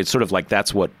difficult. It's sort of like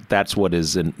that's what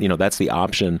is, and that's the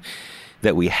option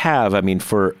that we have. I mean,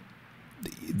 for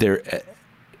there,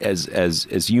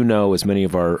 as you know, as many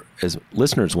of our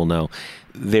listeners will know,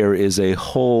 there is a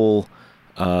whole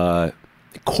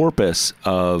corpus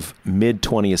of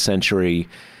mid-20th century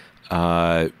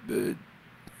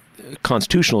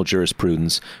constitutional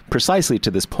jurisprudence precisely to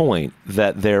this point,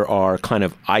 that there are kind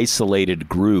of isolated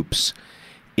groups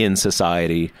in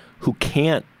society who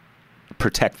can't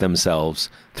protect themselves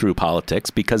through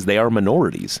politics because they are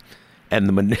minorities. And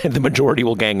the majority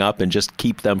will gang up and just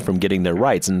keep them from getting their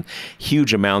rights. And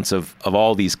huge amounts of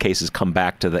all these cases come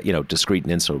back to the discrete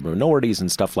and insular minorities and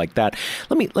stuff like that.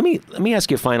 Let me ask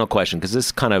you a final question, because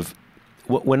this kind of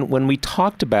when we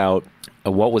talked about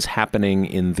what was happening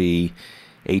in the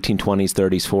 1820s,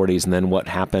 30s, 40s, and then what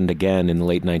happened again in the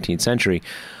late 19th century,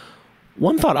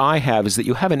 one thought I have is that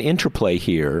you have an interplay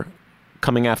here,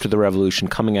 coming after the Revolution,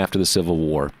 coming after the Civil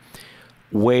War,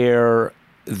 where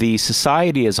the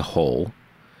society as a whole,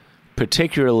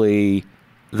 particularly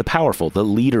the powerful, the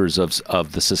leaders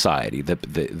of the society,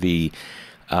 the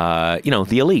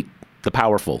elite, the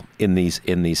powerful in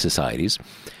these societies,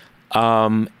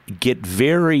 get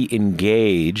very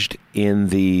engaged in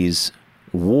these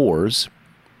wars,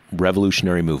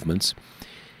 revolutionary movements,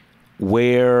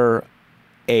 where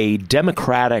a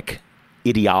democratic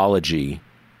ideology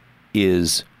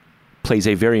plays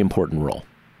a very important role.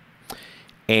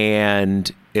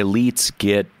 And elites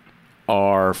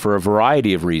are, for a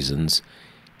variety of reasons,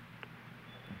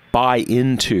 buy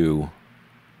into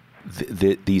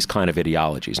these kind of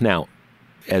ideologies. Now,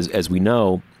 as we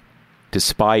know,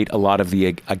 despite a lot of the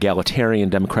egalitarian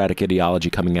democratic ideology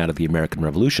coming out of the American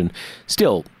Revolution,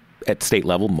 still at state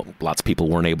level, lots of people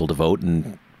weren't able to vote,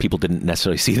 and people didn't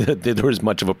necessarily see that there was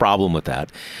much of a problem with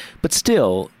that. But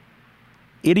still,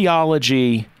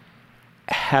 ideology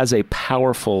has a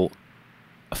powerful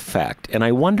effect. And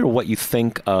I wonder what you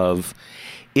think of,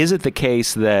 is it the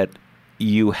case that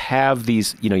you have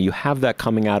these, you have that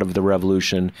coming out of the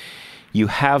Revolution, you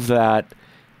have that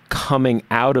coming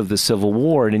out of the Civil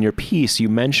War, and in your piece you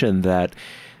mentioned that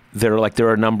there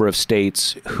are a number of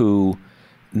states who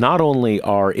not only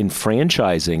are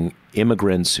enfranchising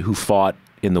immigrants who fought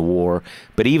in the war,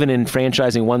 but even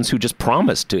enfranchising ones who just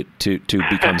promised to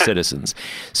become citizens.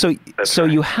 So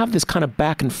you have this kind of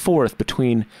back and forth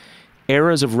between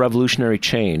eras of revolutionary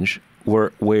change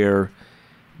where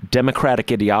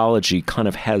democratic ideology kind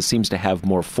of seems to have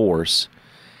more force,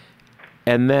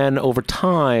 And then over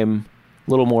time,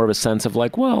 a little more of a sense of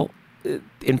like, well,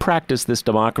 in practice, this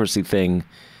democracy thing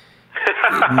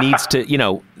needs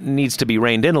to be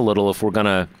reined in a little if we're going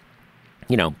to,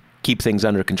 keep things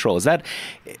under control. Is that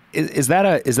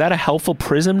a helpful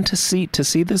prism to see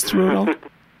this through it all?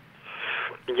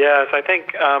 Yes, I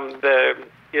think there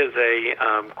is a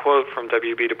quote from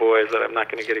W.B. Du Bois that I'm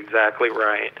not going to get exactly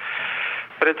right,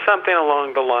 but it's something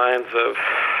along the lines of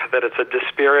that it's a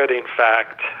dispiriting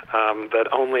fact that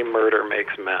only murder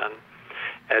makes men,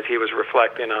 as he was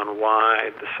reflecting on why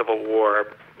the Civil War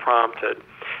prompted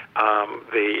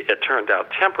it turned out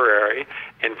temporary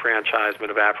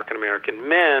enfranchisement of African American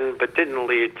men, but didn't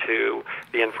lead to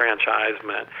the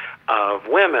enfranchisement of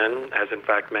women, as in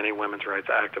fact many women's rights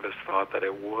activists thought that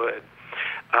it would.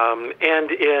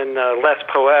 And in less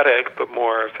poetic but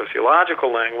more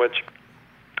sociological language,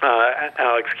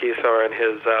 Alexander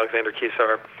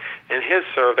Keesar in his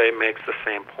survey makes the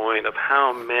same point of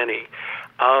how many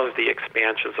of the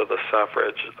expansions of the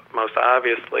suffrage, most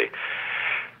obviously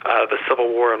the Civil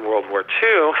War and World War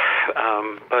II,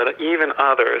 but even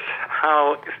others,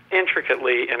 how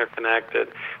intricately interconnected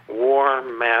war,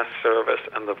 mass service,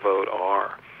 and the vote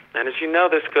are. And as you know,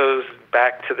 this goes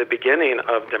back to the beginning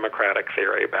of democratic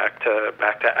theory, back to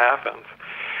Athens,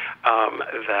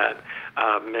 that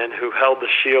men who held the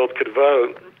shield could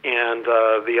vote and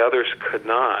the others could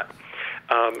not.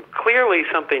 Clearly,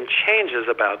 something changes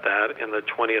about that in the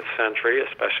 20th century,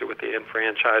 especially with the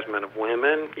enfranchisement of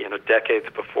women, decades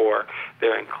before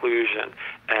their inclusion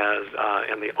as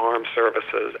in the armed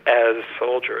services as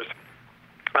soldiers.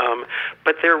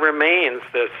 But there remains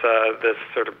this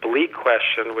sort of bleak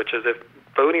question, which is if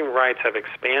voting rights have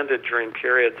expanded during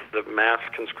periods of mass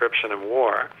conscription and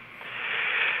war,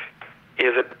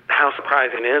 how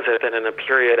surprising is it that in a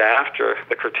period after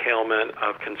the curtailment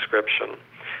of conscription,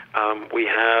 we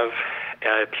have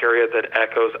a period that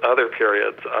echoes other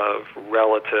periods of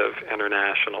relative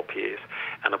international peace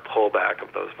and a pullback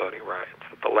of those voting rights.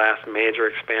 The last major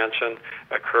expansion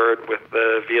occurred with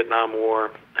the Vietnam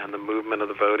War and the movement of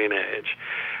the voting age.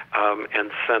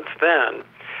 And since then,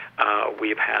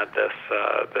 we've had this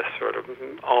sort of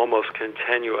almost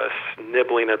continuous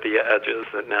nibbling at the edges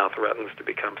that now threatens to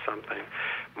become something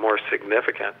more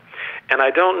significant. And I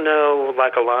don't know,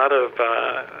 like a lot of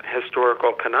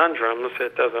historical conundrums,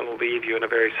 it doesn't leave you in a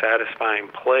very satisfying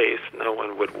place. No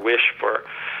one would wish for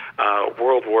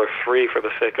World War III for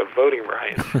the sake of voting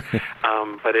rights.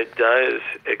 But it does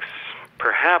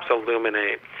perhaps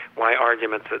illuminate why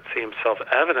arguments that seem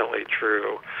self-evidently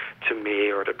true to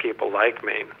me or to people like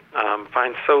me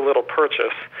find so little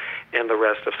purchase in the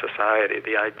rest of society.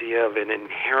 The idea of an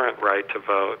inherent right to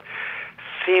vote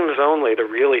seems only to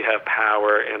really have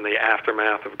power in the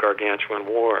aftermath of gargantuan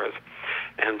wars.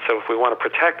 And so if we want to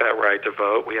protect that right to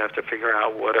vote, we have to figure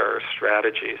out what are our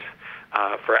strategies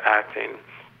for acting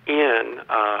in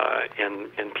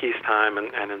peacetime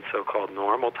and in so-called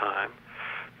normal time.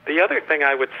 The other thing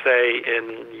I would say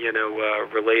in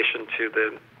relation to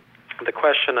the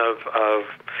question of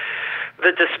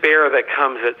the despair that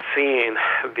comes at seeing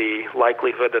the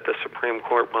likelihood that the Supreme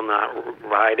Court will not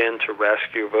ride in to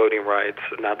rescue voting rights,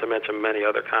 not to mention many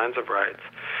other kinds of rights,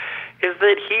 is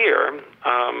that here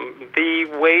the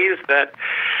ways that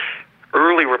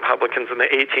early Republicans in the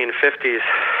 1850s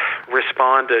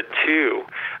responded to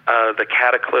the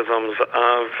cataclysms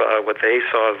of what they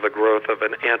saw as the growth of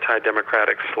an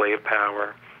anti-democratic slave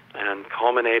power and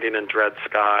culminating in Dred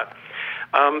Scott,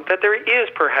 that there is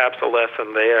perhaps a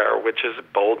lesson there, which is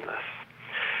boldness.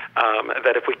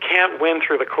 That if we can't win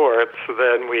through the courts,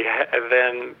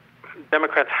 then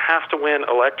Democrats have to win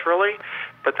electorally,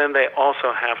 but then they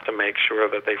also have to make sure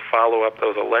that they follow up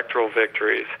those electoral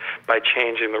victories by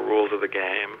changing the rules of the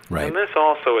game. Right. And this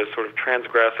also is sort of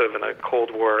transgressive in a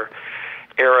Cold War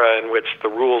era in which the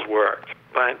rules worked.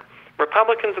 But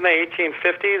Republicans in the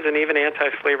 1850s and even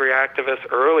anti-slavery activists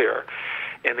earlier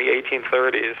in the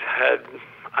 1830s had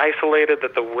isolated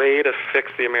that the way to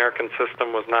fix the American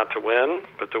system was not to win,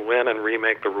 but to win and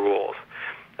remake the rules.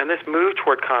 And this moved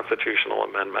toward constitutional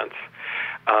amendments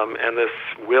and this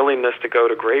willingness to go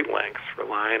to great lengths,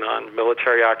 relying on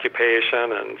military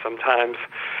occupation and sometimes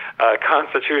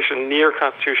near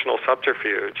constitutional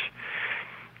subterfuge,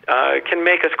 can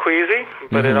make us queasy,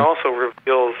 but it also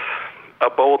reveals a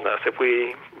boldness. If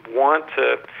we want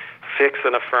to fix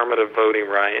an affirmative voting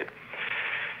right,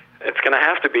 it's going to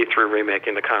have to be through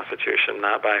remaking the Constitution,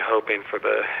 not by hoping for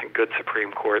the good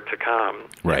Supreme Court to come.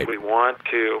 Right. If we want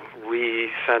to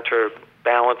recenter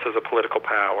balances of political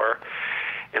power,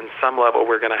 in some level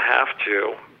we're going to have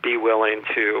to be willing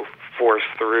to force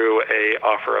through a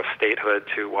offer of statehood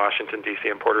to Washington, D.C.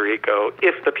 and Puerto Rico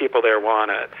if the people there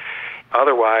want it.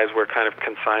 Otherwise, we're kind of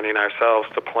consigning ourselves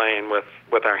to playing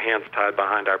with our hands tied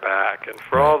behind our back. And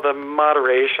for all the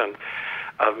moderation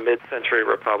of mid-century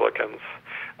Republicans,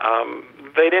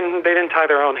 they didn't tie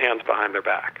their own hands behind their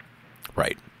back.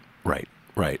 Right.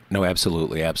 No,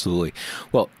 absolutely.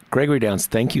 Well, Gregory Downs,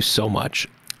 thank you so much.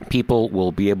 People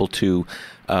will be able to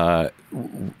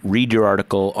read your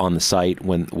article on the site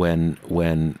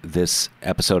when this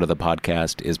episode of the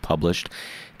podcast is published.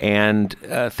 And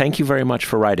thank you very much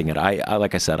for writing it. I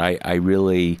like I said, I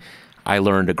really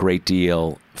learned a great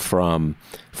deal from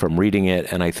reading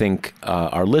it, and I think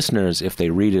our listeners, if they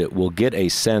read it, will get a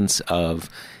sense of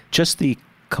just the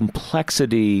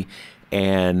complexity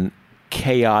and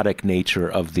chaotic nature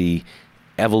of the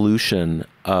evolution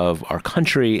of our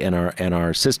country and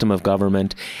our system of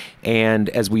government. And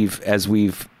as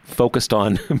we've focused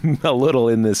on a little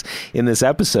in this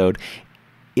episode,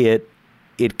 it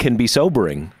can be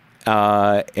sobering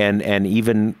and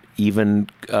even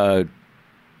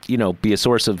be a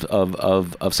source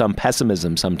of some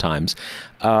pessimism sometimes.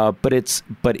 But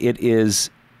it is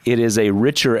a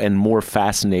richer and more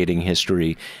fascinating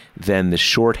history than the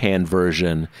shorthand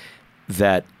version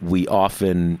that we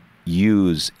often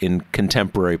use in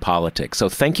contemporary politics. So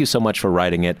thank you so much for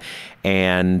writing it,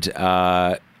 and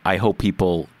I hope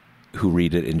people who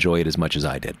read it enjoy it as much as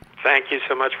I did. Thank you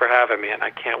so much for having me, and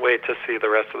I can't wait to see the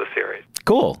rest of the series.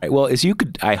 Cool. Well,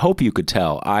 I hope you could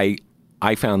tell, I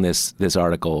found this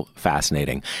article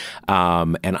fascinating,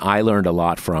 and I learned a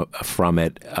lot from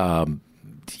it.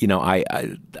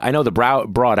 I know the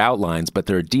broad outlines, but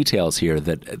there are details here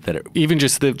that are even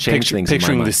just the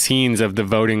picturing the scenes of the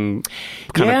voting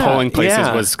polling places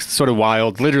was sort of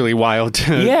wild, literally wild to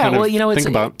think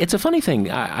about. It's a funny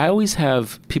thing. I always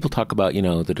have people talk about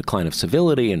the decline of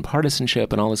civility and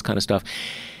partisanship and all this kind of stuff,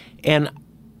 and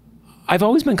I've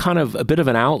always been kind of a bit of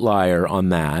an outlier on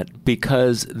that,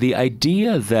 because the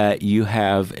idea that you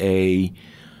have a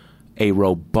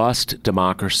robust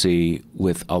democracy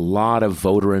with a lot of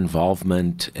voter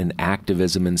involvement and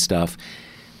activism and stuff,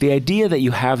 the idea that you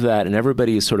have that and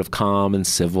everybody is sort of calm and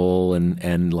civil and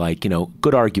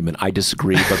good argument, I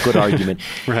disagree, but good argument,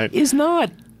 right, is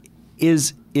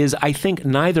I think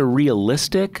neither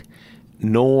realistic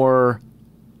nor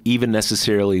even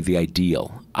necessarily the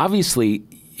ideal. Obviously,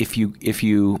 if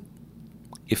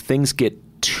things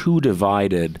get too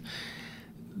divided,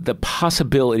 the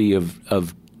possibility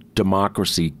of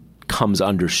democracy comes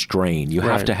under strain. You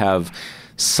have to have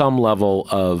some level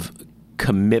of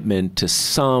commitment to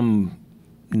some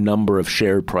number of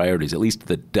shared priorities, at least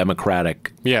the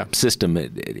democratic system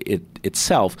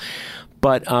itself.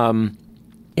 But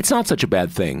it's not such a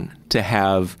bad thing to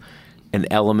have an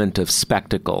element of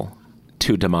spectacle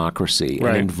to democracy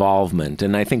and involvement.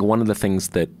 And I think one of the things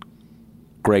that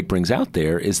Greg brings out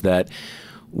there is that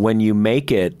when you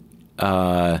make it,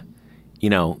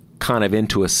 kind of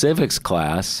into a civics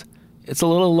class, it's a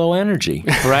little low energy,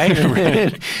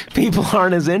 right? People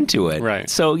aren't as into it, right?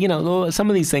 So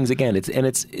some of these things, again,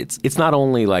 it's not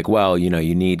only like, well,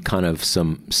 you need kind of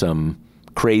some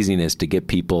craziness to get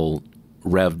people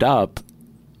revved up.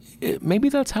 Maybe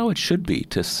that's how it should be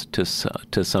to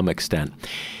some extent.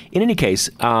 In any case,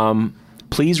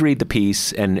 please read the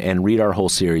piece and read our whole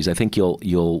series. I think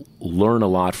you'll learn a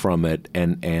lot from it,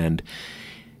 and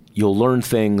you'll learn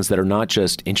things that are not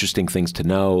just interesting things to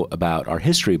know about our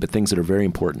history, but things that are very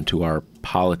important to our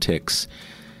politics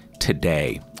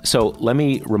today. So let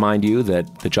me remind you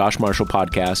that the Josh Marshall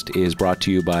podcast is brought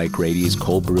to you by Grady's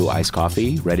Cold Brew Iced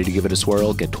Coffee. Ready to give it a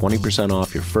swirl? Get 20%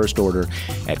 off your first order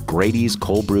at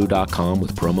Grady'sColdBrew.com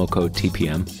with promo code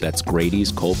TPM. That's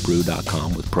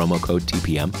Grady'sColdBrew.com with promo code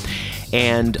TPM.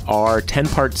 And our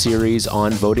 10-part series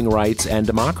on voting rights and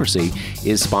democracy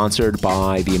is sponsored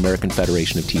by the American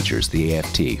Federation of Teachers, the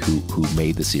AFT, who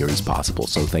made the series possible.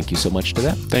 So thank you so much to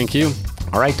them. Thank you.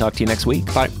 All right, talk to you next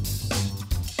week. Bye.